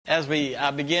as we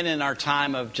begin in our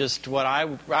time of just what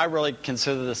I really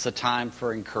consider this a time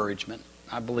for encouragement.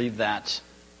 I believe that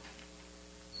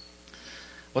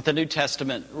what the New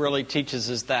Testament really teaches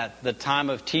is that the time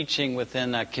of teaching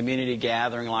within a community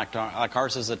gathering like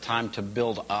ours is a time to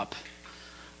build up.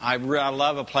 I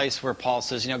love a place where Paul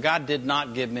says, God did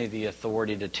not give me the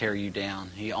authority to tear you down.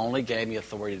 He only gave me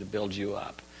authority to build you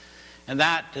up. And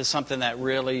that is something that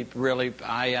really,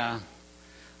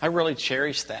 I really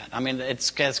cherish that. I mean,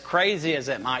 it's as crazy as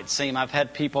it might seem. I've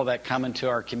had people that come into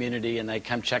our community and they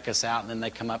come check us out and then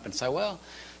they come up and say, well,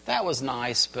 that was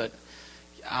nice, but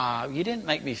you didn't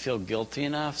make me feel guilty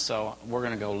enough, so we're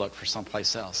going to go look for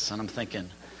someplace else. And I'm thinking,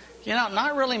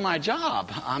 not really my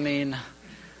job. I mean,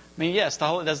 yes,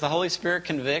 does the Holy Spirit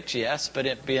convict? Yes, but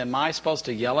am I supposed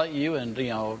to yell at you and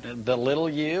belittle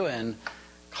you and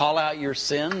call out your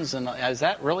sins? And is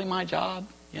that really my job?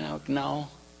 No,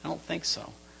 I don't think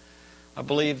so. I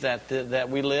believe that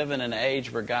we live in an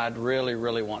age where God really,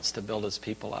 really wants to build His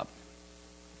people up.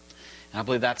 And I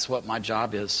believe that's what my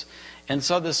job is. And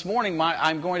so this morning,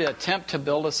 I'm going to attempt to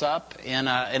build us up in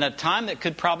a time that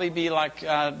could probably be like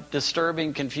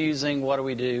disturbing, confusing. What do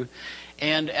we do?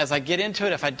 And as I get into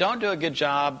it, if I don't do a good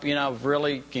job, of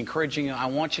really encouraging you, I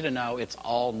want you to know it's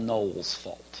all Noel's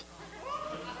fault.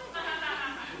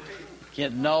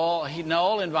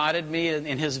 Noel invited me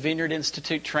in his Vineyard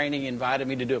Institute training, invited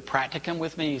me to do a practicum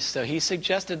with me. So he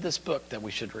suggested this book that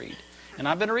we should read. And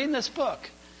I've been reading this book.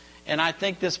 And I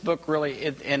think this book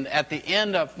really, and at the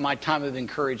end of my time of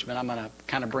encouragement, I'm going to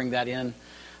kind of bring that in.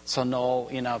 So Noel,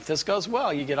 if this goes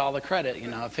well, you get all the credit.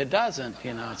 If it doesn't,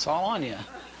 it's all on you.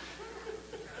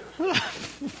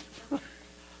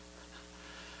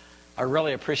 I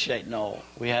really appreciate Noel.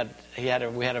 We had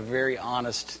a very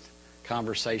honest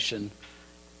conversation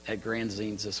at Grand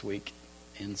Zines this week,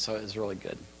 and so it was really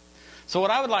good. So what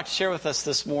I would like to share with us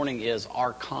this morning is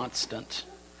our constant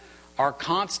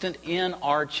in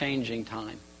our changing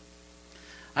time.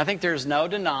 I think there's no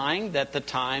denying that the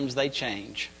times, they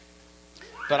change.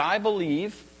 But I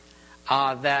believe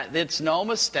that it's no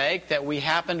mistake that we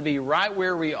happen to be right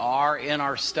where we are in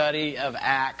our study of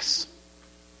Acts.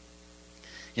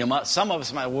 Some of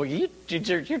us might, well, you're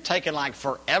taking like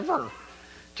forever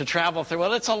to travel through.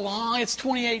 Well, it's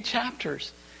 28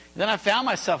 chapters. And then I found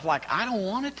myself like, I don't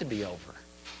want it to be over.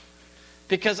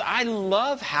 Because I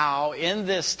love how in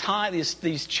this time,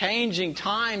 these changing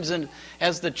times, and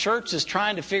as the church is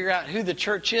trying to figure out who the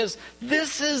church is,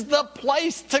 this is the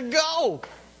place to go.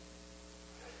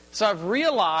 So I've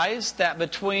realized that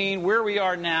between where we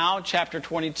are now, chapter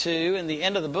 22, and the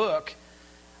end of the book,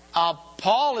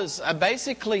 Paul is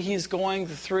he's going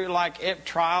through like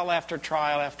trial after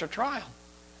trial after trial.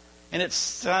 And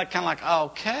it's kind of like,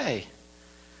 okay,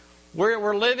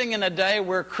 we're living in a day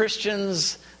where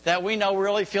Christians that we know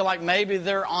really feel like maybe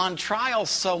they're on trial.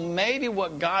 So maybe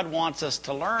what God wants us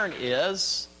to learn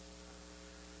is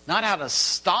not how to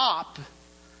stop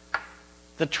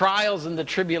the trials and the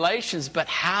tribulations, but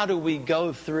how do we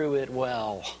go through it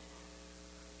well?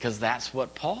 Because that's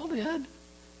what Paul did.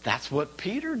 That's what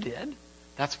Peter did.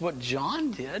 That's what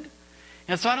John did.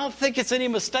 And so I don't think it's any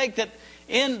mistake that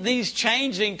in these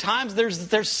changing times,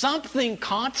 there's something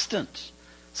constant.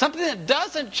 Something that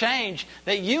doesn't change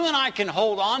that you and I can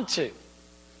hold on to.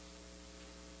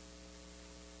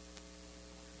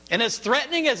 And as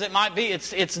threatening as it might be,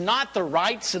 it's not the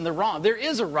rights and the wrong. There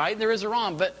is a right, there is a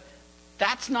wrong, but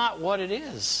that's not what it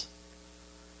is.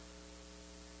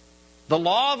 The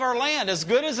law of our land, as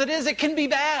good as it is, it can be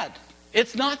bad.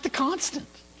 It's not the constant.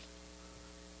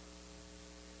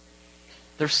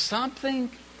 There's something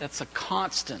that's a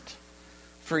constant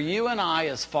for you and I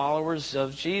as followers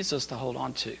of Jesus to hold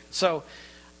on to. So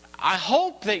I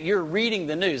hope that you're reading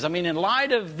the news. In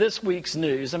light of this week's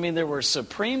news, there were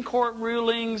Supreme Court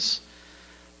rulings.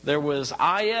 There was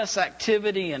IS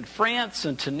activity in France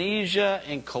and Tunisia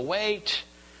and Kuwait.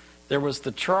 There was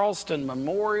the Charleston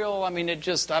Memorial.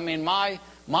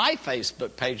 My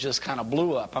Facebook page just kind of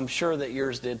blew up. I'm sure that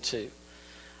yours did too.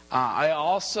 I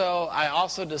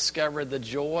also discovered the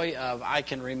joy of I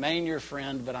can remain your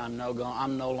friend, but I'm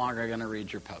no longer going to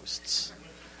read your posts.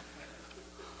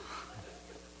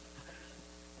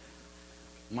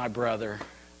 My brother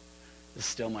is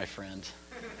still my friend,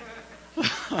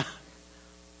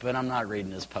 but I'm not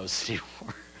reading his posts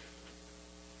anymore.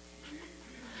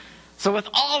 So with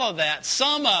all of that,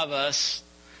 some of us,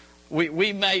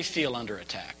 we may feel under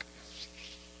attack.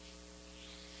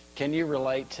 Can you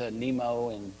relate to Nemo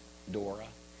and Dora?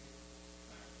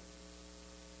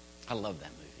 I love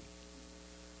that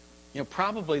movie.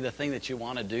 Probably the thing that you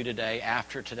want to do today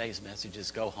after today's message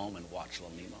is go home and watch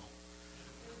Little Nemo.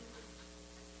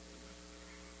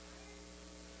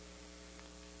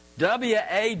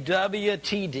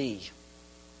 WAWTD.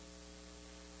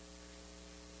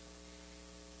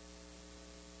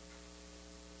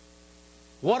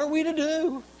 What are we to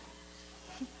do?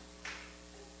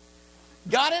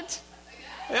 Got it?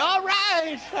 All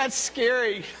right. That's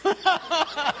scary.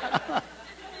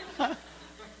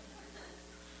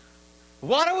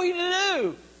 What are we to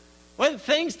do? When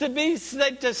things to be,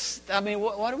 they just,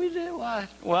 what do we do?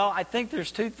 Well, I think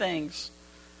there's two things.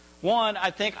 One,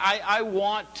 I think I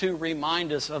want to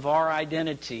remind us of our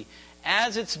identity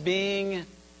as it's being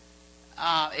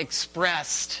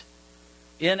expressed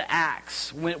in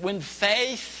Acts. When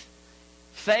faith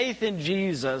in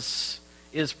Jesus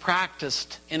is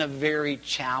practiced in a very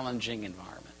challenging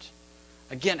environment.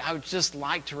 Again, I would just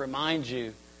like to remind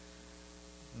you,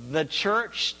 the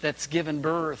church that's given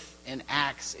birth in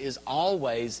Acts is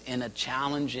always in a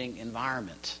challenging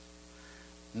environment.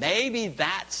 Maybe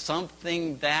that's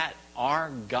something that our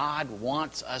God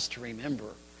wants us to remember.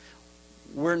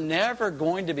 We're never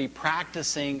going to be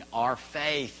practicing our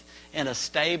faith in a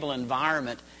stable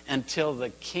environment until the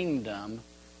kingdom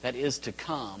that is to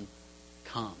come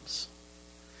comes.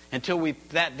 Until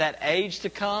that age to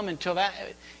come,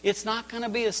 it's not going to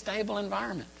be a stable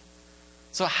environment.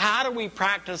 So how do we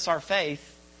practice our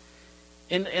faith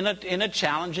in a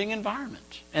challenging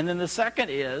environment? And then the second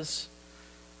is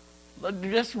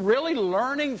just really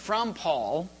learning from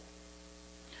Paul,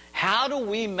 how do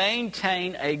we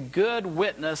maintain a good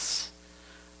witness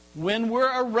when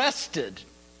we're arrested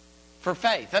for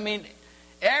faith?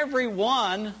 Every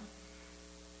one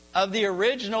of the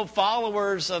original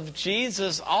followers of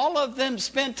Jesus, all of them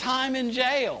spent time in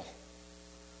jail.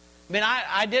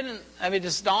 It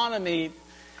just dawned on me,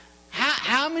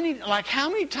 how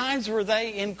many times were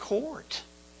they in court?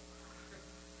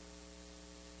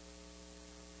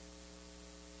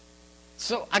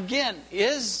 So again,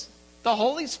 is the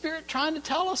Holy Spirit trying to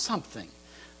tell us something?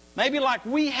 Maybe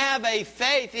we have a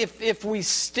faith, if we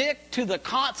stick to the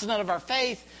constant of our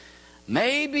faith,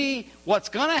 maybe what's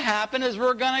going to happen is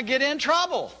we're going to get in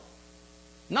trouble.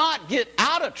 Not get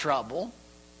out of trouble.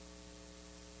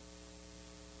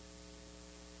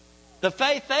 The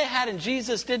faith they had in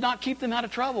Jesus did not keep them out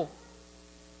of trouble.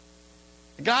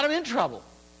 It got them in trouble.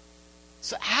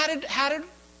 So how did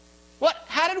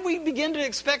we begin to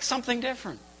expect something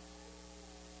different?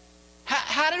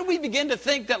 How did we begin to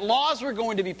think that laws were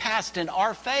going to be passed in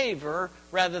our favor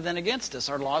rather than against us?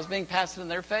 Are laws being passed in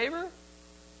their favor?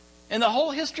 In the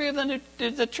whole history of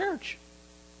the church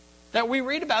that we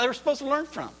read about, they were supposed to learn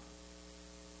from.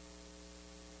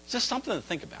 It's just something to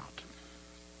think about.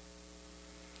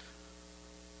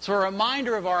 So a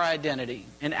reminder of our identity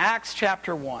in Acts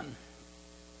chapter 1.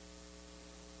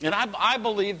 And I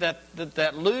believe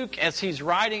that Luke, as he's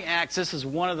writing Acts, this is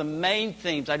one of the main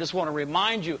themes. I just want to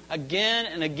remind you again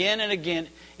and again and again,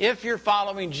 if you're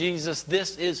following Jesus,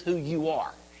 this is who you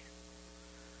are.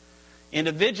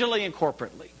 Individually and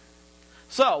corporately.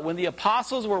 So, when the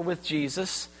apostles were with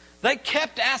Jesus, they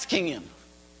kept asking him,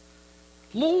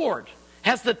 Lord,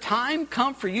 has the time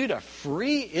come for you to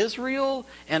free Israel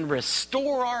and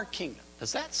restore our kingdom?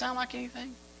 Does that sound like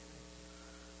anything?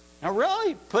 Now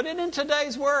really, put it in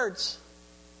today's words.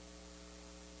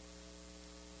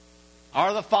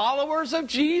 Are the followers of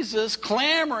Jesus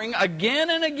clamoring again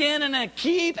and again and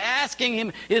keep asking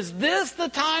him, is this the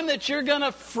time that you're going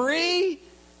to free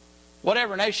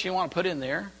whatever nation you want to put in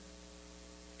there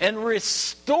and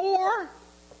restore?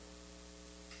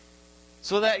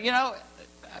 So that,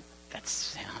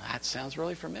 that sounds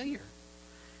really familiar.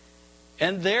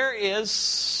 And there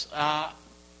is,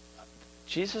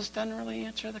 Jesus doesn't really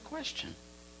answer the question.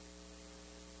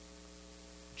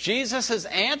 Jesus'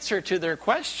 answer to their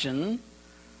question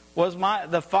was,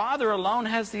 the Father alone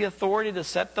has the authority to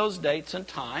set those dates and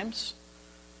times,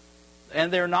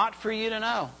 and they're not for you to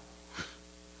know.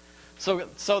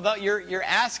 So that you're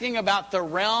asking about the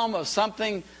realm of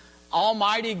something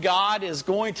Almighty God is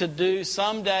going to do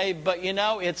someday, but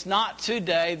it's not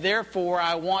today. Therefore,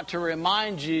 I want to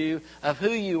remind you of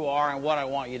who you are and what I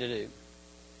want you to do.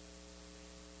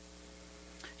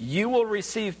 You will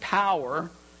receive power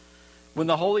when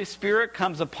the Holy Spirit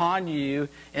comes upon you,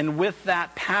 and with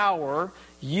that power,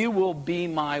 you will be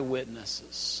my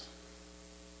witnesses.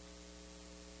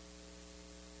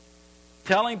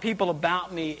 Telling people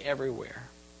about me everywhere.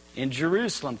 In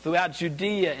Jerusalem, throughout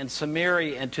Judea and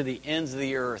Samaria, and to the ends of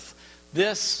the earth.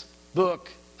 This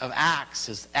book of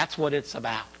Acts, that's what it's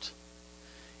about.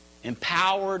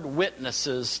 Empowered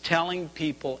witnesses telling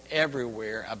people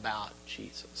everywhere about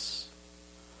Jesus.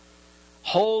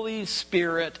 Holy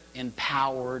Spirit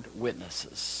empowered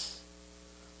witnesses.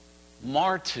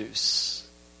 Martus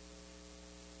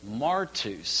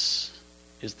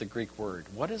is the Greek word.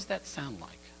 What does that sound like?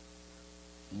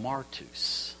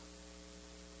 Martus.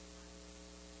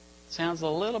 Sounds a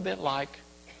little bit like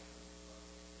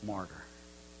martyr.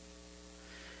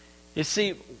 You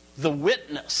see, the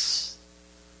witness,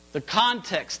 the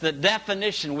context, the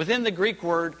definition within the Greek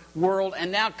world,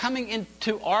 and now coming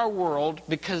into our world,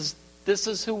 because this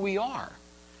is who we are.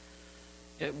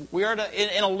 We are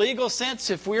to, in a legal sense,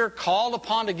 if we are called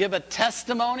upon to give a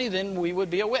testimony, then we would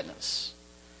be a witness.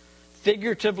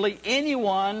 Figuratively,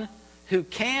 anyone who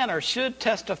can or should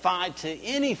testify to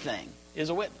anything is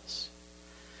a witness.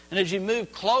 And as you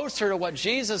move closer to what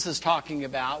Jesus is talking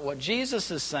about, what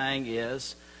Jesus is saying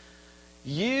is,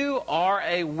 you are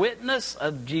a witness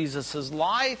of Jesus'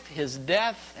 life, His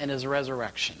death, and His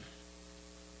resurrection.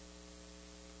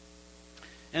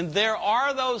 And there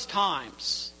are those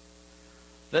times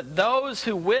that those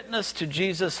who witness to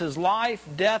Jesus' life,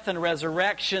 death, and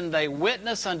resurrection, they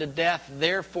witness unto death,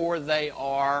 therefore they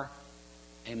are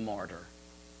a martyr.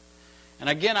 And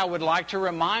again, I would like to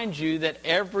remind you that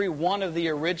every one of the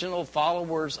original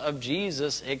followers of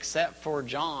Jesus, except for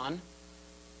John,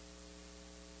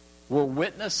 were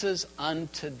witnesses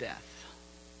unto death.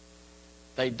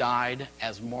 They died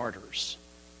as martyrs.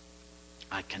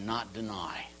 I cannot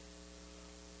deny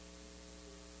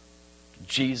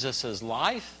Jesus'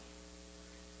 life,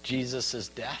 Jesus'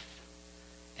 death,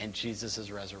 and Jesus'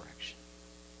 resurrection.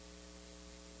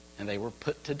 And they were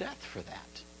put to death for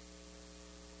that.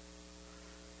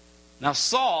 Now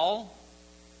Saul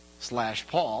 /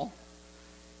 Paul,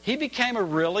 he became a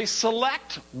really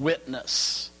select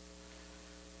witness.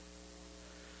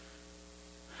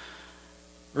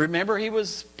 Remember, he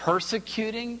was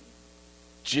persecuting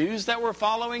Jews that were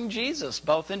following Jesus,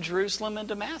 both in Jerusalem and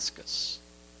Damascus.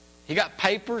 He got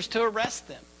papers to arrest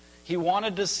them. He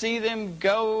wanted to see them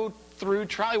go through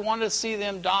trial. He wanted to see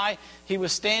them die. He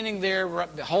was standing there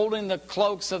holding the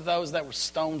cloaks of those that were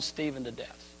stoned Stephen to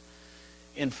death.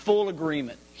 In full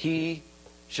agreement, he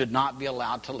should not be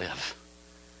allowed to live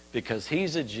because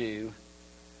he's a Jew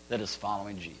that is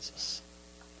following Jesus.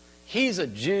 He's a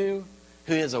Jew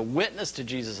who is a witness to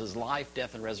Jesus' life,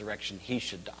 death, and resurrection. He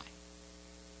should die.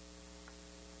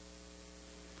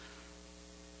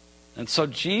 And so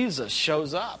Jesus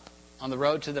shows up on the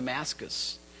road to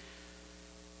Damascus.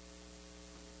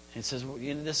 And says, well,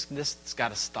 you know, this has got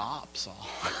to stop, Saul.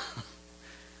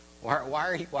 Why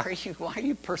are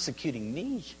you persecuting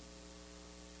me?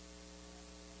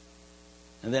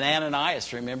 And then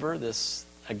Ananias, remember this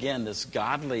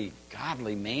godly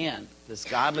man, this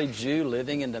godly Jew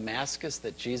living in Damascus,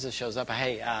 that Jesus shows up.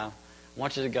 Hey, I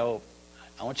want you to go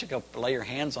lay your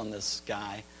hands on this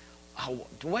guy. Oh,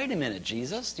 wait a minute,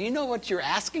 Jesus. Do you know what you're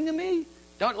asking of me?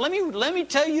 Let me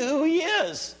tell you who he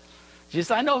is.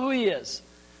 Jesus, I know who he is.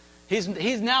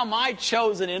 He's now my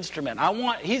chosen instrument.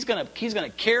 He's going to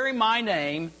carry my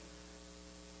name.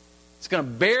 He's going to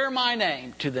bear my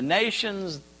name to the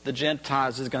nations, the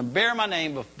Gentiles. He's going to bear my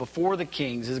name before the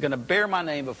kings. He's going to bear my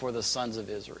name before the sons of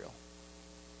Israel.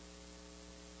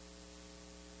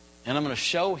 And I'm going to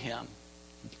show him,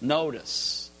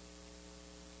 notice,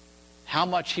 how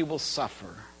much he will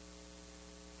suffer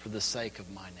for the sake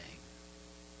of my name.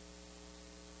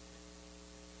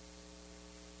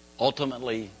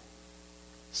 Ultimately,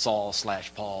 Saul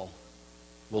 / Paul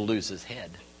will lose his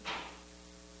head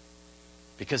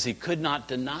because he could not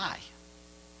deny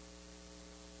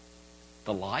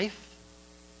the life,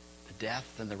 the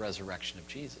death, and the resurrection of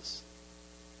Jesus.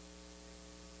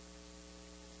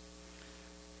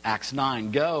 Acts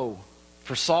 9, go,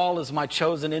 for Saul is my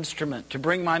chosen instrument to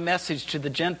bring my message to the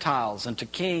Gentiles and to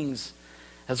kings,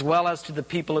 as well as to the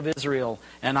people of Israel,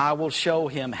 and I will show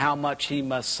him how much he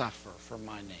must suffer for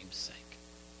my name's sake.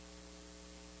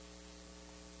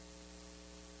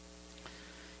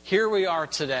 Here we are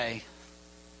today.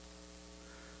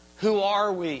 Who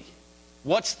are we?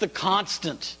 What's the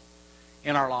constant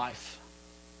in our life?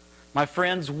 My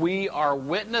friends, we are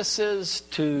witnesses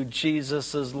to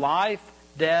Jesus' life,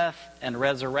 death, and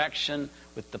resurrection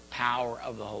with the power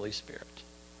of the Holy Spirit.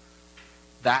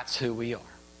 That's who we are.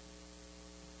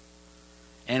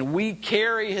 And we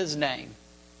carry his name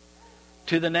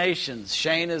to the nations.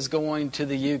 Shane is going to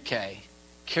the UK,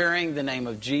 carrying the name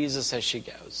of Jesus as she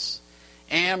goes.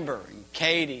 Amber and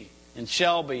Katie and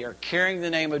Shelby are carrying the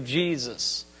name of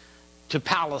Jesus to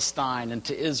Palestine and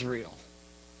to Israel.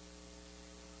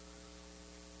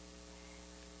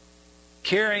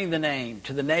 Carrying the name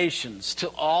to the nations, to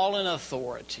all in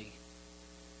authority,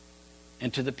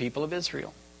 and to the people of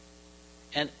Israel.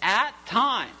 And at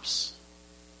times,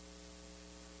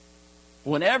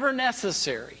 whenever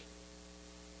necessary,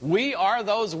 We are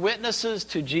those witnesses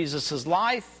to Jesus'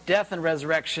 life, death, and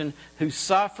resurrection who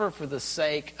suffer for the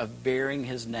sake of bearing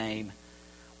His name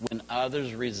when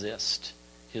others resist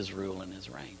His rule and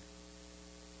His reign.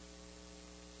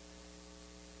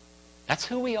 That's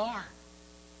who we are.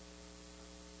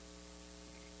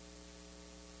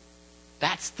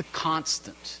 That's the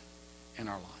constant in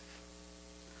our life.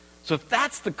 So if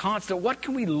that's the constant, what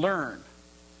can we learn?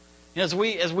 As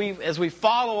we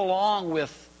follow along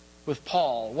with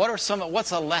Paul,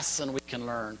 what's a lesson we can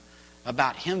learn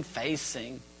about him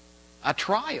facing a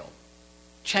trial,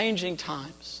 changing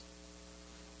times?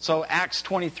 So Acts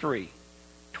 23,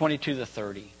 22 to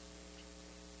 30.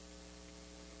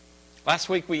 Last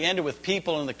week we ended with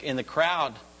people in the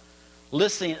crowd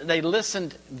listening. They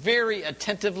listened very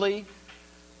attentively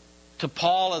to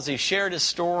Paul as he shared his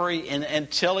story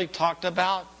until he talked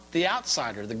about the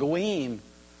outsider, the goyim,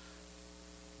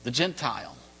 the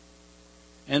Gentile.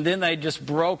 And then they just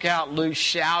broke out loose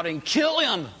shouting, "Kill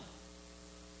him!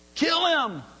 Kill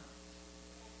him!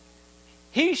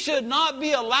 He should not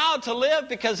be allowed to live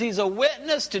because he's a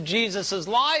witness to Jesus'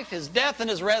 life, His death, and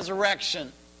His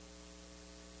resurrection."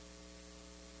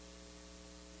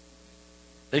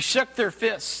 They shook their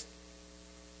fists.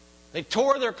 They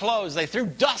tore their clothes. They threw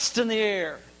dust in the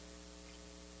air.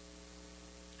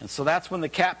 And so that's when the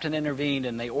captain intervened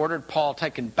and they ordered Paul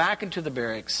taken back into the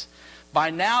barracks.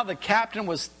 By now the captain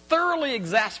was thoroughly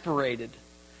exasperated.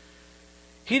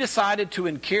 He decided to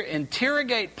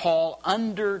interrogate Paul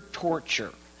under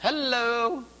torture.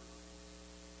 Hello.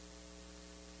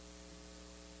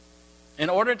 In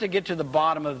order to get to the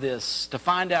bottom of this, to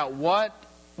find out what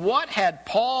had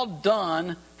Paul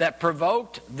done that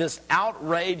provoked this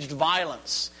outraged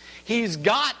violence. He's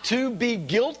got to be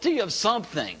guilty of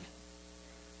something.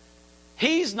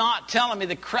 He's not telling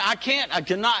me I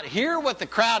cannot hear what the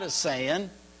crowd is saying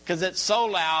because it's so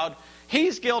loud.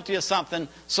 He's guilty of something,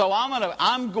 so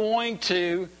I'm going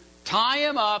to tie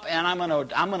him up and I'm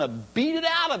going to beat it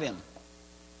out of him.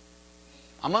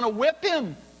 I'm going to whip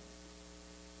him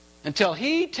until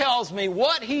he tells me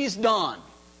what he's done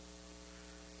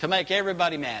to make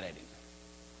everybody mad at him.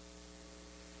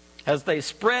 As they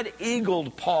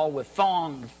spread-eagled Paul with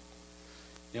thongs,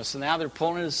 so now they're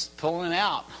pulling it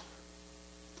out.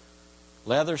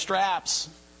 Leather straps.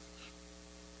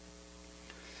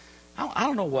 I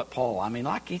don't know what Paul,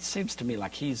 it seems to me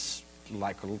like he's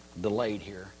delayed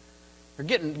here. They're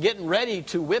getting ready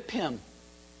to whip him.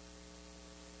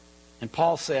 And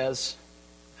Paul says,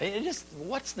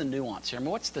 what's the nuance here?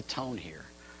 What's the tone here?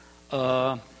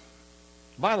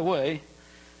 By the way,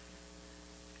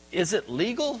 is it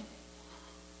legal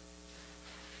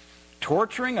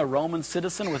torturing a Roman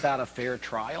citizen without a fair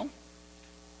trial?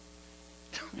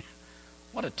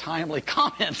 What a timely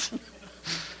comment.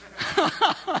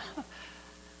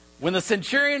 When the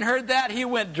centurion heard that, he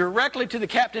went directly to the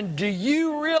captain. "Do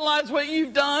you realize what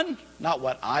you've done?" Not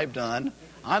what I've done.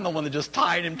 I'm the one that just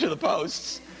tied him to the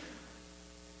posts.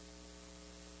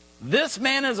 "This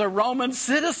man is a Roman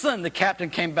citizen." The captain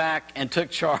came back and took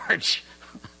charge.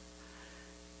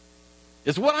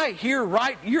 "Is what I hear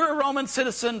right? You're a Roman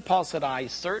citizen?" Paul said, "I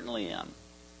certainly am."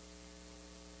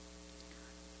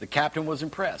 The captain was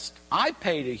impressed. "I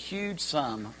paid a huge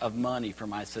sum of money for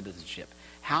my citizenship.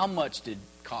 How much did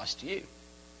it cost you?"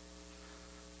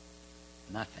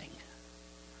 "Nothing.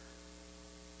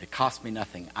 It cost me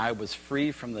nothing. I was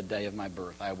free from the day of my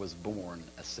birth. I was born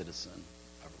a citizen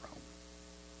of Rome."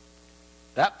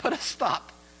 That put a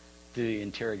stop to the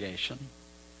interrogation.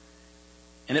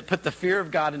 And it put the fear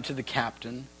of God into the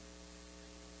captain.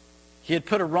 He had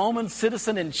put a Roman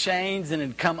citizen in chains and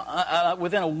had come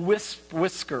within a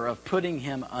whisker of putting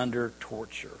him under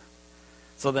torture.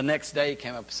 So the next day he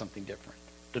came up with something different.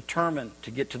 Determined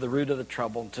to get to the root of the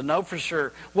trouble, to know for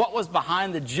sure what was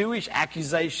behind the Jewish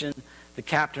accusation, the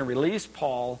captain released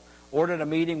Paul, ordered a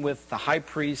meeting with the high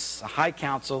priests, the high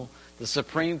council, the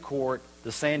Supreme Court,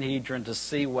 the Sanhedrin, to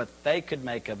see what they could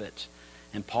make of it.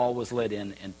 And Paul was led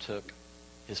in and took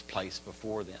his place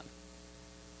before them.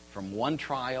 From one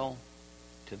trial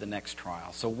to the next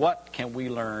trial. So what can we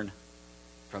learn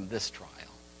from this trial?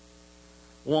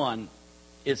 One,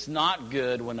 it's not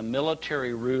good when a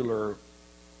military ruler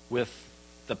with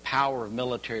the power of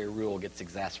military rule gets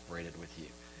exasperated with you.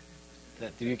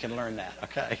 That you can learn that,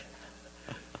 okay?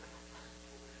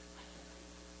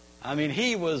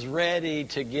 He was ready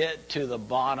to get to the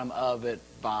bottom of it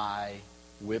by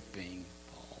whipping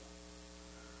Paul.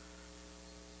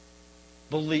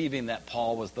 Believing that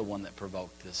Paul was the one that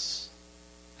provoked this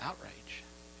outrage.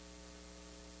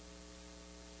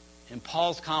 And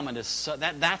Paul's comment is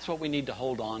that's what we need to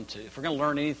hold on to. If we're going to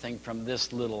learn anything from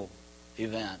this little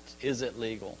event, is it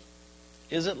legal?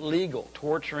 Is it legal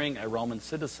torturing a Roman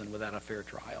citizen without a fair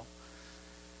trial?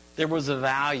 There was a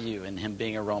value in him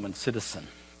being a Roman citizen.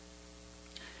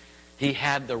 He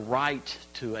had the right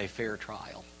to a fair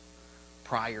trial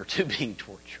prior to being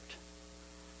tortured.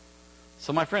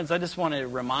 So my friends, I just want to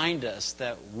remind us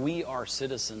that we are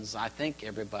citizens, I think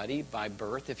everybody, by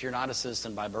birth. If you're not a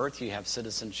citizen by birth, you have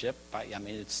citizenship.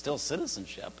 It's still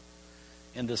citizenship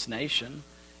in this nation.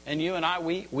 And you and I,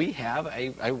 we have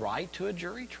a right to a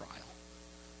jury trial.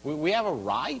 We have a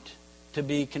right to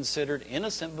be considered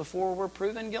innocent before we're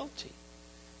proven guilty.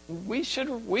 We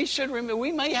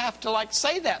may have to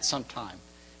say that sometime.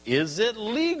 Is it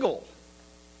legal?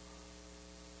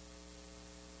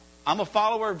 I'm a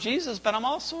follower of Jesus, but I'm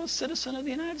also a citizen of the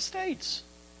United States.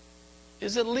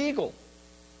 Is it legal?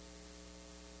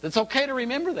 It's okay to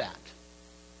remember that.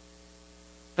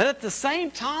 But at the same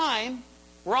time,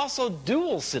 we're also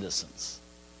dual citizens.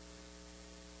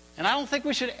 And I don't think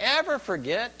we should ever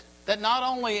forget that not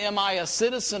only am I a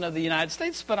citizen of the United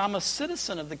States, but I'm a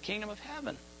citizen of the kingdom of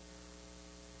heaven.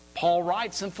 Paul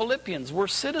writes in Philippians, we're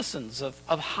citizens of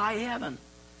high heaven.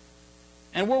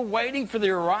 And we're waiting for the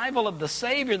arrival of the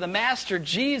Savior, the Master,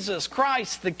 Jesus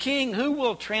Christ, the King, who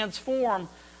will transform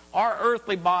our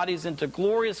earthly bodies into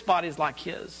glorious bodies like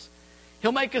His.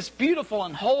 He'll make us beautiful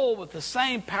and whole with the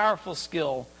same powerful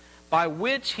skill by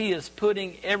which He is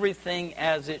putting everything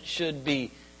as it should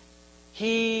be.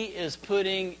 He is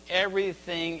putting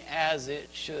everything as it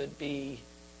should be.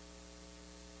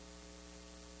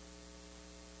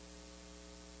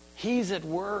 He's at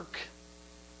work,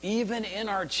 even in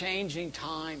our changing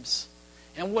times.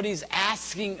 And what He's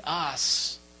asking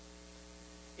us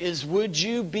is, would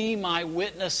you be my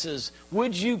witnesses?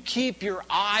 Would you keep your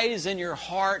eyes and your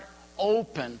heart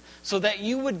open so that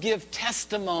you would give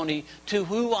testimony to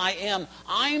who I am?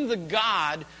 I'm the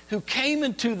God who came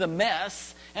into the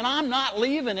mess, and I'm not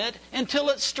leaving it until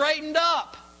it's straightened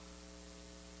up.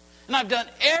 And I've done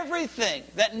everything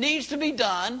that needs to be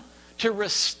done to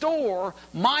restore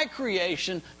my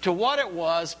creation to what it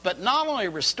was, but not only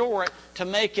restore it, to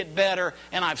make it better,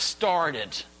 and I've started.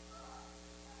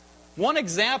 One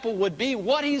example would be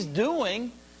what He's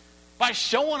doing by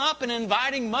showing up and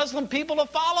inviting Muslim people to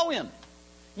follow Him.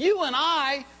 You and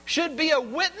I should be a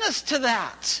witness to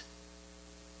that.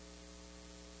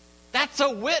 That's a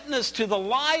witness to the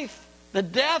life, the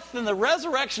death, and the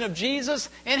resurrection of Jesus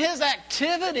and His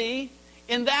activity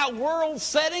in that world,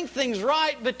 setting things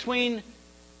right between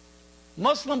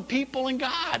Muslim people and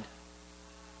God.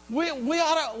 We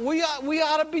ought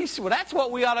to be. Well, that's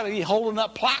what we ought to be holding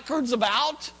up placards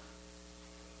about.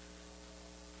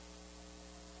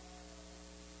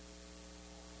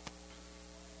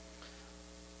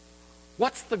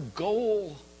 What's the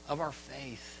goal of our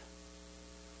faith?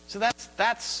 So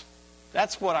that's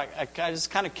what I just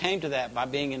kind of came to that by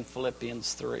being in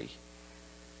Philippians 3.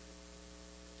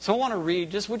 So I want to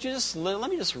read, let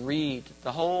me just read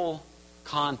the whole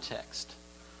context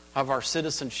of our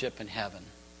citizenship in heaven.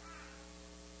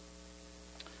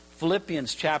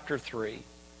 Philippians chapter 3,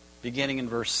 beginning in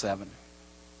verse 7.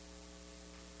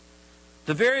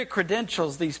 The very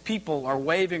credentials these people are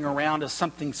waving around as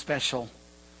something special,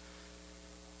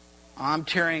 I'm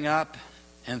tearing up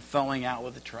and throwing out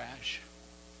with the trash.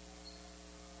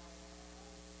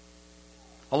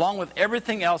 Along with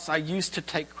everything else I used to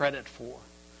take credit for.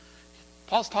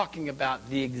 Paul's talking about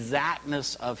the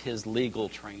exactness of his legal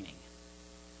training.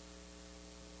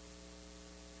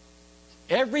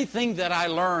 Everything that I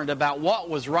learned about what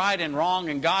was right and wrong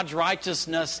and God's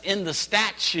righteousness in the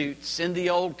statutes, in the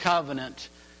Old Covenant,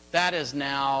 that is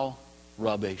now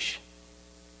rubbish.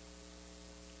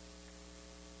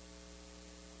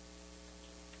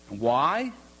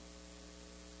 Why?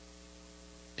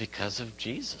 Because of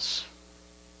Jesus.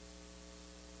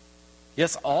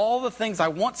 Yes, all the things I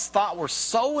once thought were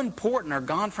so important are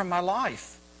gone from my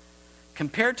life.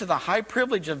 Compared to the high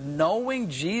privilege of knowing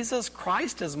Jesus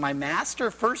Christ as my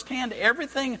master firsthand,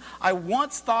 everything I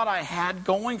once thought I had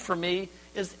going for me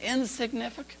is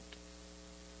insignificant.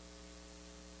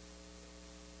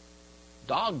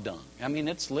 Dog dung.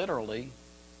 It's literally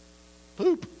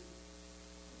poop.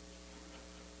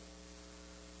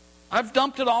 I've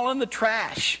dumped it all in the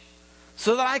trash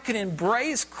so that I could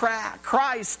embrace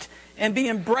Christ and be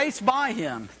embraced by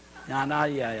Him.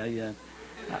 Yeah.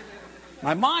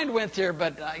 My mind went there,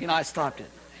 but I stopped it.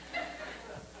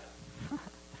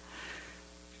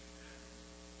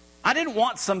 I didn't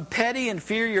want some petty,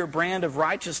 inferior brand of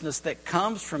righteousness that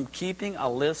comes from keeping a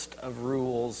list of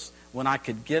rules when I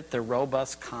could get the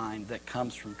robust kind that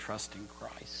comes from trusting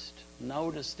Christ.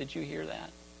 Notice, did you hear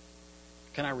that?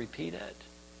 Can I repeat it?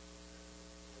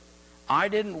 I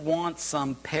didn't want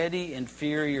some petty,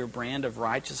 inferior brand of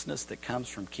righteousness that comes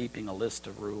from keeping a list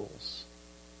of rules.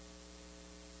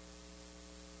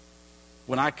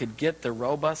 When I could get the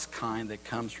robust kind that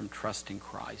comes from trusting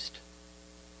Christ,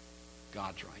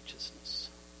 God's righteousness.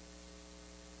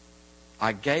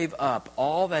 I gave up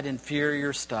all that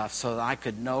inferior stuff so that I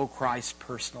could know Christ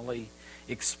personally,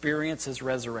 experience His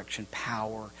resurrection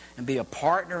power, and be a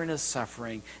partner in His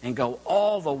suffering, and go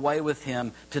all the way with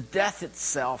Him to death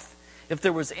itself. If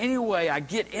there was any way I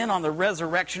get in on the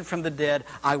resurrection from the dead,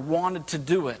 I wanted to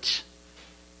do it.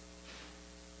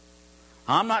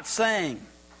 I'm not saying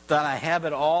that I have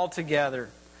it all together,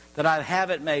 that I have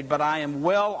it made, but I am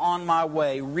well on my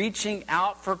way, reaching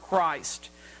out for Christ,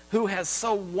 who has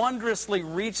so wondrously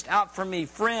reached out for me.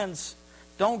 Friends,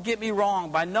 don't get me wrong.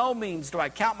 By no means do I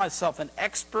count myself an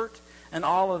expert in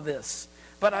all of this.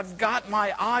 But I've got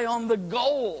my eye on the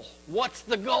goal. What's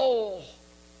the goal?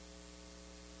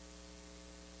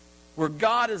 Where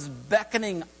God is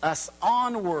beckoning us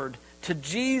onward to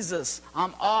Jesus.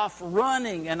 I'm off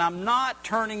running and I'm not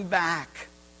turning back.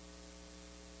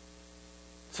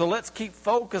 So let's keep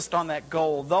focused on that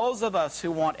goal. Those of us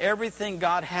who want everything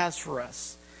God has for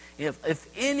us, if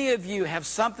any of you have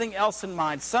something else in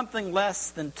mind, something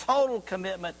less than total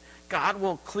commitment, God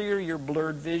will clear your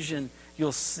blurred vision.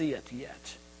 You'll see it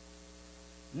yet.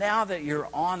 Now that you're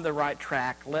on the right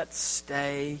track, let's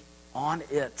stay on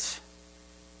it.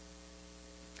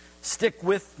 Stick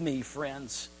with me,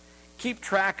 friends. Keep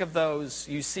track of those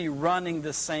you see running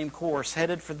the same course,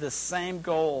 headed for the same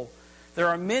goal. There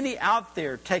are many out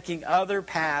there taking other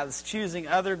paths, choosing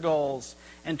other goals,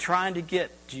 and trying to get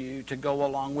you to go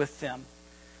along with them.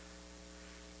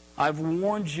 I've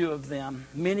warned you of them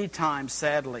many times,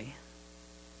 sadly.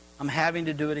 I'm having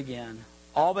to do it again.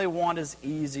 All they want is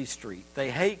easy street.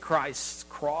 They hate Christ's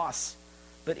cross,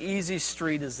 but easy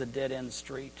street is a dead-end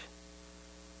street.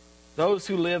 Those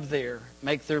who live there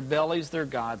make their bellies their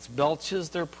gods, belches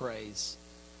their praise,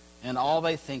 and all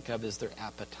they think of is their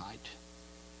appetite.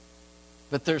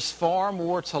 But there's far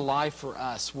more to life for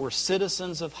us. We're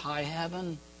citizens of high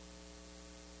heaven.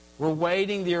 We're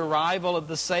waiting the arrival of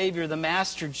the Savior, the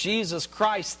Master, Jesus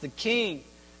Christ, the King,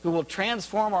 who will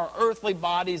transform our earthly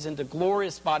bodies into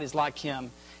glorious bodies like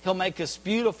Him. He'll make us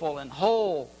beautiful and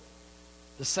whole.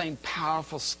 The same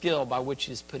powerful skill by which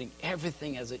He's putting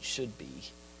everything as it should be,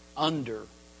 under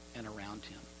and around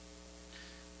Him.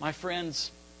 My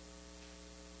friends,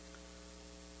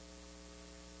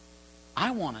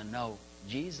 I want to know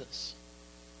Jesus.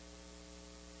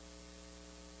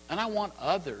 And I want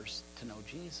others to know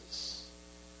Jesus.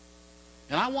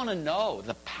 And I want to know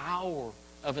the power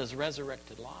of His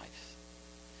resurrected life.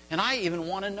 And I even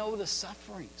want to know the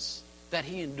sufferings that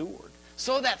He endured,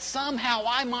 so that somehow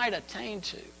I might attain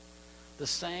to the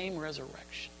same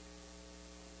resurrection.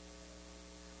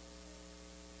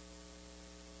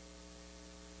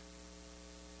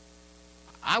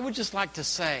 I would just like to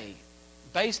say,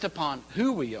 based upon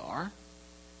who we are,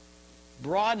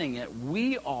 broadening it,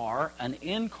 we are an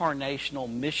incarnational,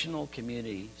 missional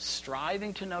community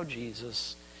striving to know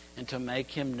Jesus and to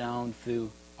make Him known through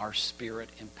our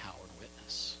Spirit-empowered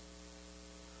witness.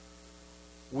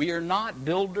 We are not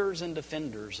builders and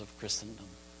defenders of Christendom.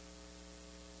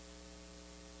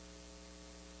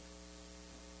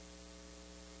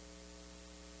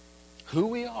 Who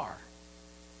we are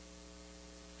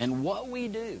and what we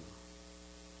do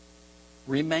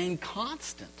remain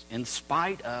constant in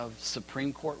spite of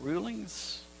Supreme Court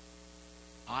rulings,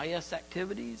 IS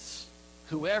activities,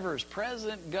 whoever is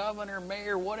president, governor,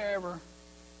 mayor, whatever.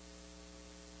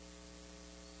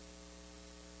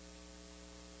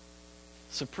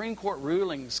 Supreme Court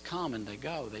rulings come and they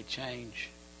go. They change.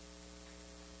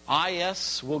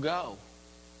 IS will go.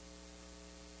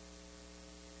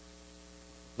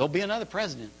 There'll be another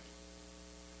president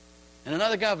and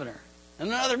another governor and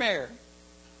another mayor.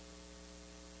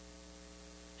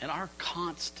 And our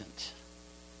constant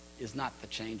is not the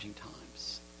changing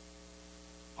times.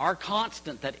 Our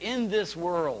constant that in this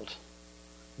world,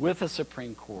 with a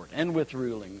Supreme Court and with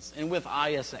rulings and with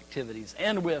IS activities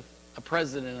and with a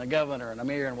president and a governor and a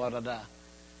mayor and da,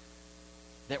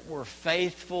 that we're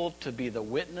faithful to be the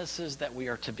witnesses that we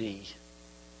are to be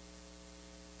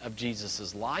of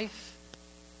Jesus' life,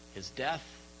 His death,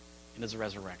 and His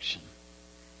resurrection.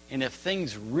 And if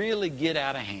things really get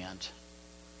out of hand,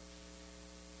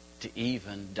 to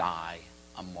even die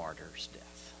a martyr's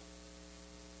death.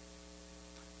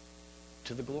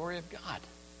 To the glory of God.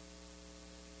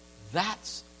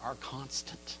 That's our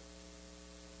constant.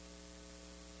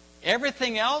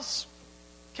 Everything else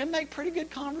can make pretty good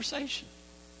conversation.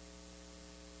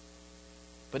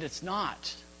 But it's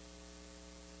not.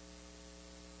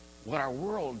 what our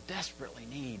world desperately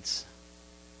needs.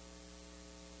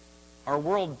 Our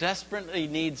world desperately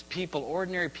needs people,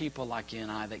 ordinary people like you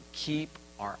and I, that keep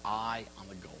our eye on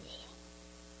the goal.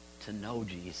 To know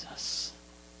Jesus.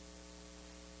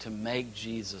 To make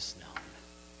Jesus known.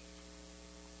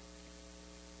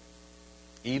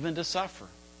 Even to suffer.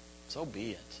 So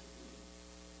be it.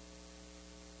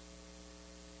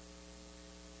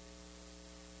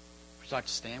 Would you like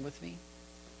to stand with me?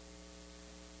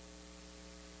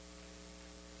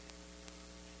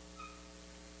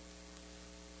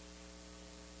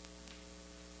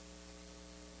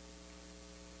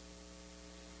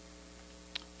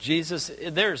 Jesus,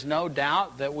 there's no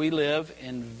doubt that we live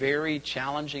in very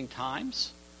challenging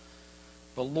times.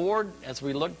 But Lord, as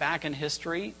we look back in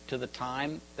history to the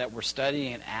time that we're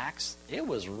studying in Acts, it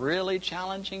was really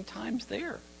challenging times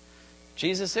there.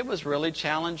 Jesus, it was really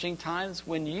challenging times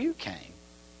when you came.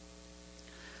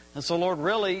 And so, Lord,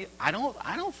 really, I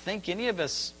don't think any of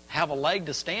us have a leg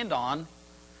to stand on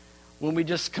when we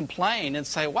just complain and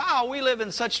say, wow, we live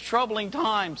in such troubling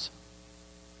times.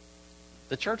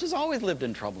 The church has always lived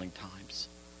in troubling times.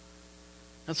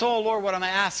 And so, oh Lord, what I'm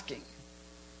asking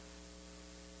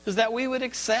is that we would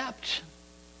accept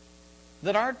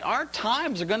that our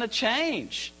times are going to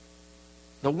change.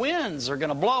 The winds are going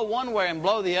to blow one way and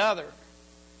blow the other.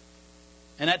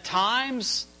 And at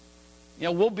times,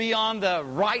 we'll be on the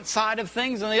right side of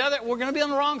things, and the other, we're going to be on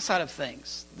the wrong side of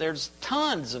things. There's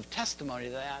tons of testimony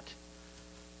to that.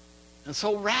 And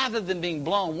so rather than being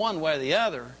blown one way or the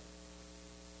other,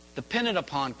 dependent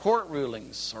upon court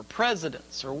rulings or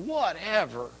presidents or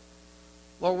whatever,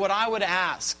 Lord, what I would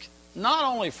ask, not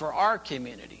only for our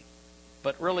community,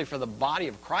 but really for the body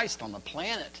of Christ on the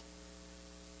planet,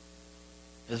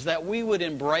 is that we would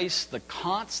embrace the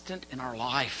constant in our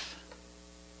life.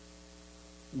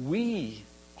 We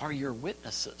are your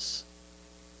witnesses.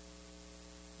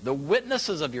 The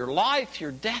witnesses of your life,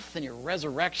 your death, and your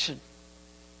resurrection.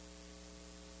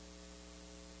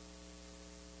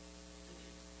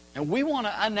 And we want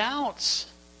to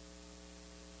announce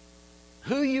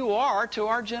who you are to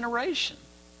our generation.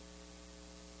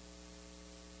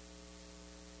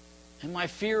 And my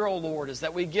fear, O Lord, is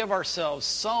that we give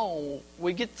ourselves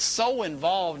we get so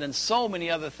involved in so many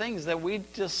other things that we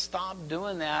just stop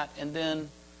doing that, and then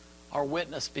our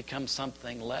witness becomes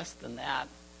something less than that,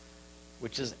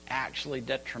 which is actually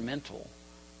detrimental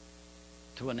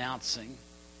to announcing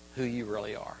who you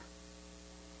really are.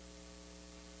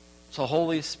 So,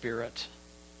 Holy Spirit,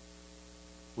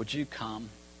 would you come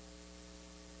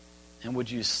and would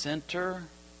you center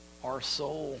our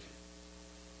soul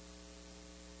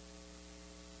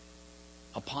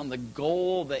upon the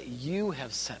goal that you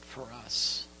have set for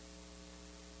us?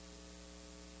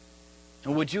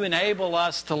 And would you enable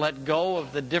us to let go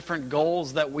of the different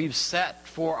goals that we've set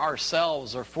for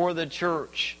ourselves or for the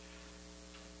church?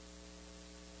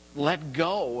 Let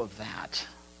go of that,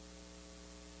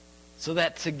 so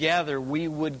that together we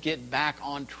would get back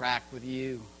on track with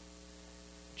you.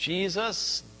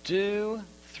 Jesus, do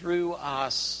through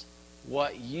us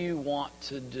what you want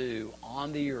to do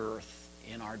on the earth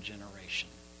in our generation.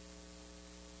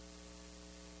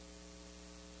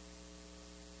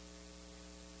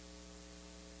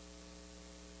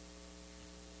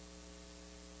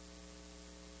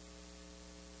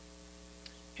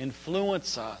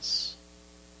 Influence us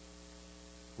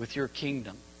with your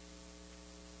kingdom.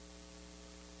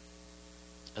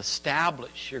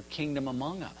 Establish your kingdom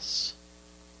among us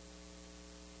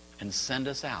and send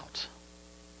us out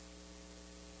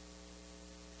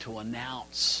to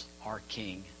announce our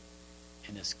King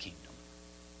and His kingdom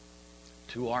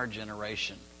to our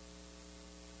generation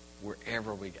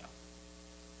wherever we go.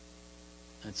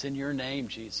 And it's in your name,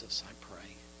 Jesus, I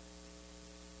pray.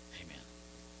 Amen.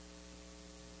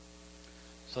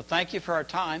 So thank you for our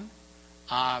time.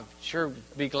 Sure,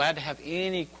 be glad to have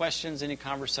any questions, any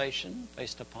conversation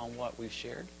based upon what we've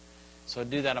shared. So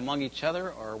do that among each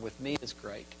other or with me is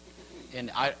great. And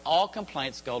all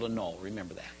complaints go to Noel.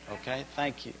 Remember that. Okay?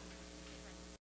 Thank you.